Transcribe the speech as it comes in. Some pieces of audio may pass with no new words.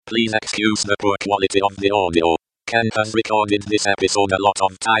Please excuse the poor quality of the audio. Ken has recorded this episode a lot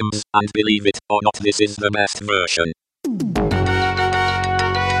of times, and believe it or not, this is the best version.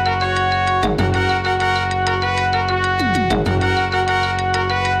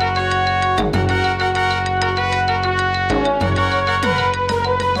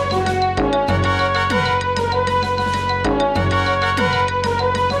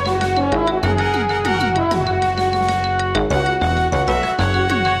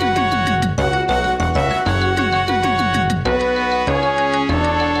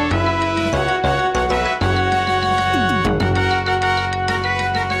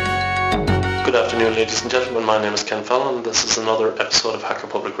 Good afternoon, ladies and gentlemen. My name is Ken Fallon and this is another episode of Hacker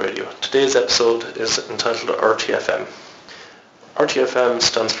Public Radio. Today's episode is entitled Rtfm. Rtfm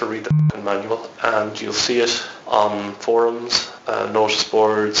stands for Read the F***ing Manual, and you'll see it on forums, notice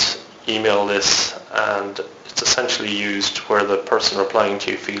boards, email lists, and it's essentially used where the person replying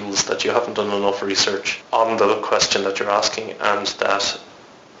to you feels that you haven't done enough research on the question that you're asking, and that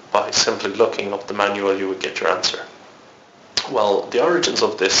by simply looking up the manual you would get your answer. Well, the origins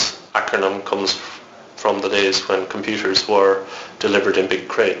of this acronym comes from the days when computers were delivered in big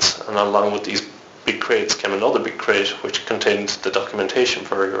crates, and along with these big crates came another big crate which contained the documentation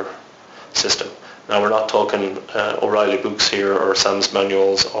for your system. Now, we're not talking O'Reilly books here or Sam's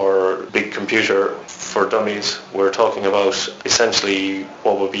manuals or big computer for dummies. We're talking about essentially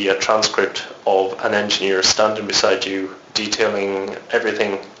what would be a transcript of an engineer standing beside you, detailing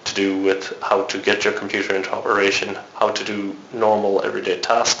everything to do with how to get your computer into operation, how to do normal everyday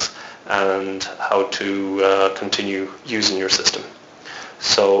tasks, and how to continue using your system.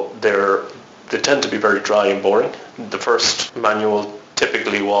 So they tend to be very dry and boring. The first manual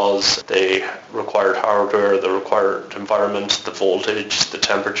typically was they required hardware, the required environment, the voltage, the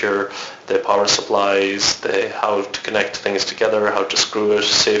temperature, the power supplies, how to connect things together, how to screw it,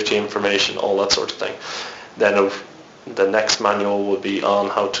 safety information, all that sort of thing. Then the next manual would be on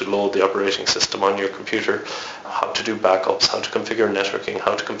how to load the operating system on your computer, how to do backups, how to configure networking,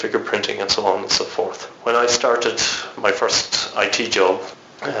 how to configure printing, and so on and so forth. When I started my first IT job,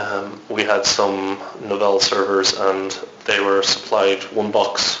 we had some Novell servers, and they were supplied. One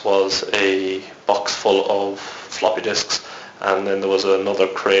box was a box full of floppy disks, and then there was another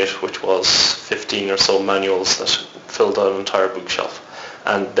crate which was 15 or so manuals that filled an entire bookshelf.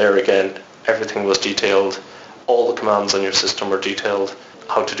 And there again, everything was detailed. All the commands on your system were detailed.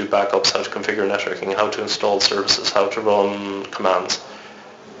 How to do backups, how to configure networking, how to install services, how to run commands.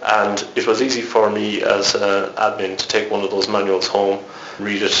 And it was easy for me as an admin to take one of those manuals home,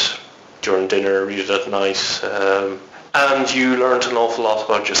 read it during dinner, read it at night, and you learned an awful lot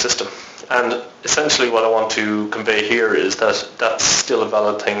about your system. And essentially what I want to convey here is that that's still a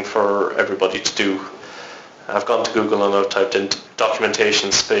valid thing for everybody to do. I've gone to Google and I've typed in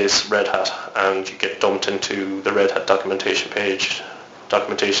documentation space Red Hat, and you get dumped into the Red Hat documentation page.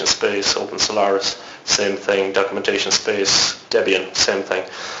 Documentation space Open Solaris, same thing. Documentation space Debian, same thing.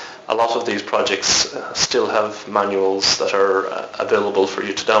 A lot of these projects still have manuals that are available for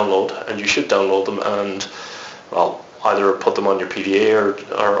you to download, and you should download them and, well, either put them on your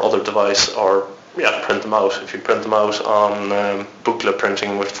PDA or other device, or print them out. If you print them out on booklet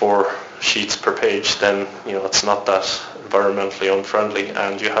printing with 4 sheets per page, then it's not that environmentally unfriendly,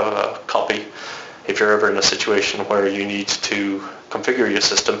 and you have a copy if you're ever in a situation where you need to configure your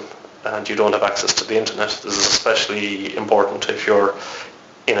system and you don't have access to the internet. This is especially important if you're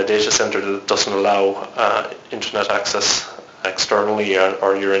in a data center that doesn't allow internet access externally,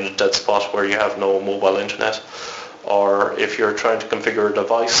 or you're in a dead spot where you have no mobile internet, or if you're trying to configure a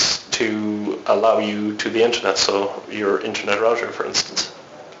device to allow you to the internet, so your internet router, for instance.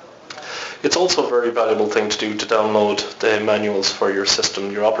 It's also a very valuable thing to do to download the manuals for your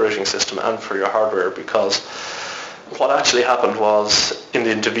system, your operating system, and for your hardware, because what actually happened was, in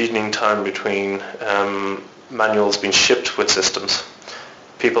the intervening time between manuals being shipped with systems,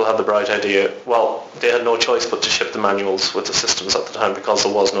 people had the bright idea, well, they had no choice but to ship the manuals with the systems at the time because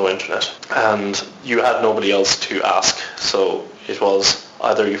there was no internet, and you had nobody else to ask. So it was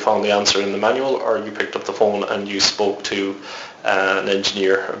either you found the answer in the manual, or you picked up the phone and you spoke to an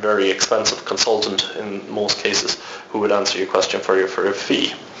engineer, a very expensive consultant in most cases, who would answer your question for you for a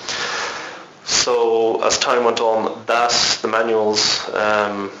fee. So as time went on, the manuals,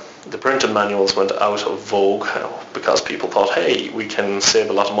 the printed manuals went out of vogue because people thought, hey, we can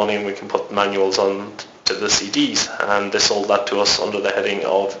save a lot of money and we can put manuals on to the CDs, and they sold that to us under the heading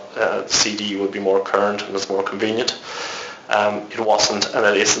of CD would be more current and it's more convenient. It wasn't and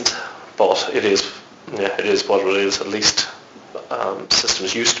it isn't, but it is what it is. At least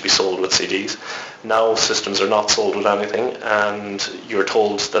systems used to be sold with CDs. Now systems are not sold with anything, and you're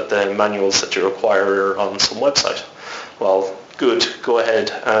told that the manuals that you require are on some website. Well, good, go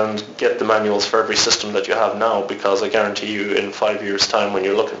ahead and get the manuals for every system that you have now, because I guarantee you in 5 years' time when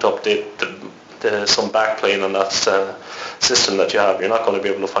you're looking to update some backplane on that system that you have, you're not going to be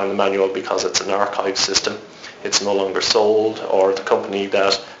able to find the manual because it's an archive system. It's no longer sold, or the company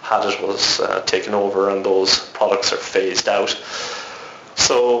that had it was taken over and those products are phased out.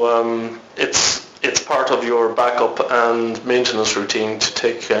 So it's part of your backup and maintenance routine to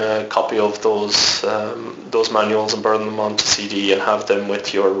take a copy of those manuals and burn them onto CD and have them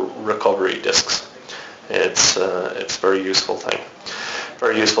with your recovery discs. It's a very useful thing.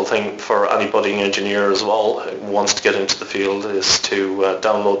 Very useful thing for any budding engineer as well who wants to get into the field is to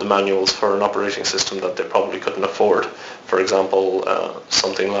download the manuals for an operating system that they probably couldn't afford. For example,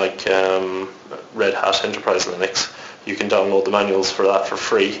 something like Red Hat Enterprise Linux. You can download the manuals for that for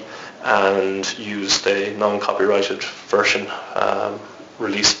free and use the non-copyrighted version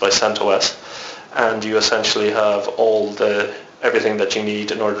released by CentOS, and you essentially have everything that you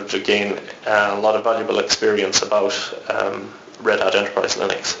need in order to gain a lot of valuable experience about Red Hat Enterprise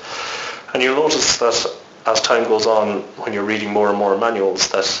Linux. And you'll notice that as time goes on, when you're reading more and more manuals,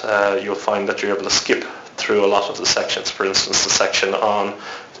 that you'll find that you're able to skip through a lot of the sections. For instance, the section on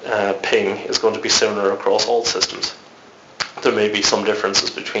ping is going to be similar across all systems. There may be some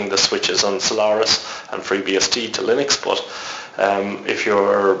differences between the switches on Solaris and FreeBSD to Linux, but if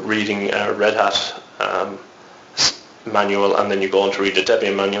you're reading a Red Hat manual and then you go on to read a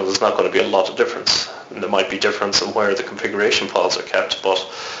Debian manual, there's not going to be a lot of difference. And there might be difference in where the configuration files are kept, but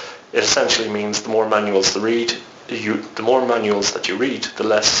it essentially means the more manuals that you read, the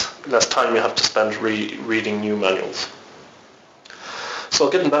less time you have to spend reading new manuals. So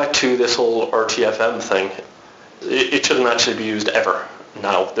getting back to this whole Rtfm thing, it shouldn't actually be used ever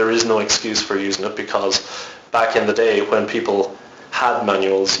now. There is no excuse for using it, because back in the day when people had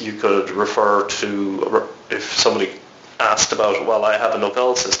manuals, you could refer to, if somebody asked about, well, I have a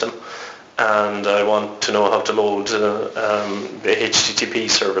Novell system and I want to know how to load the HTTP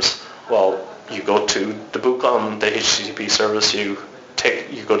service. Well, you go to the book on the HTTP service, you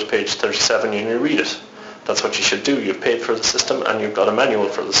go to page 37 and you read it. That's what you should do. You've paid for the system and you've got a manual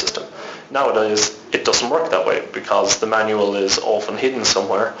for the system. Nowadays, it doesn't work that way because the manual is often hidden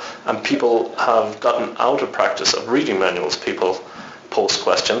somewhere, and people have gotten out of practice of reading manuals. People post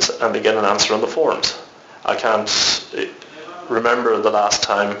questions and they get an answer on the forums. I can't remember the last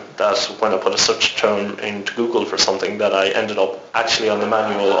time that when I put a search term into Google for something that I ended up actually on the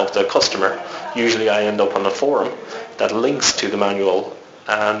manual of the customer. Usually I end up on a forum that links to the manual,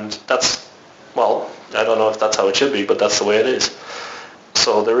 and that's, well, I don't know if that's how it should be, but that's the way it is.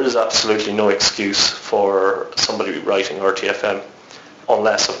 So there is absolutely no excuse for somebody writing Rtfm,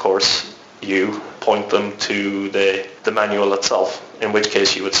 unless, of course, you point them to the manual itself, in which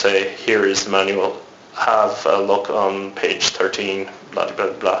case you would say, here is the manual, have a look on page 13, blah, blah,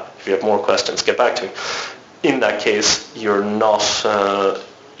 blah, blah. If you have more questions, get back to me. In that case, you're not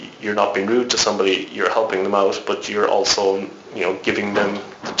being rude to somebody, you're helping them out, but you're also, giving them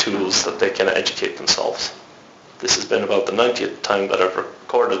the tools that they can educate themselves. This has been about the 90th time that I've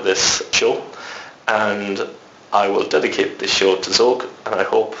recorded this show, and I will dedicate this show to Zog, and I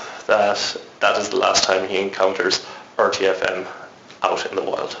hope that that is the last time he encounters Rtfm out in the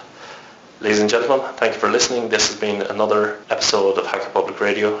wild. Ladies and gentlemen, thank you for listening. This has been another episode of Hacker Public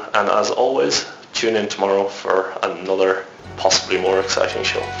Radio, and as always, tune in tomorrow for another, possibly more exciting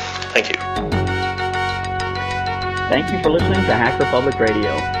show. Thank you. Thank you for listening to Hacker Public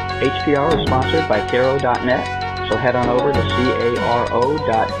Radio. HPR is sponsored by Caro.net, so head on over to caro.net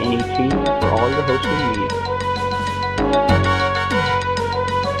for all your hosting needs.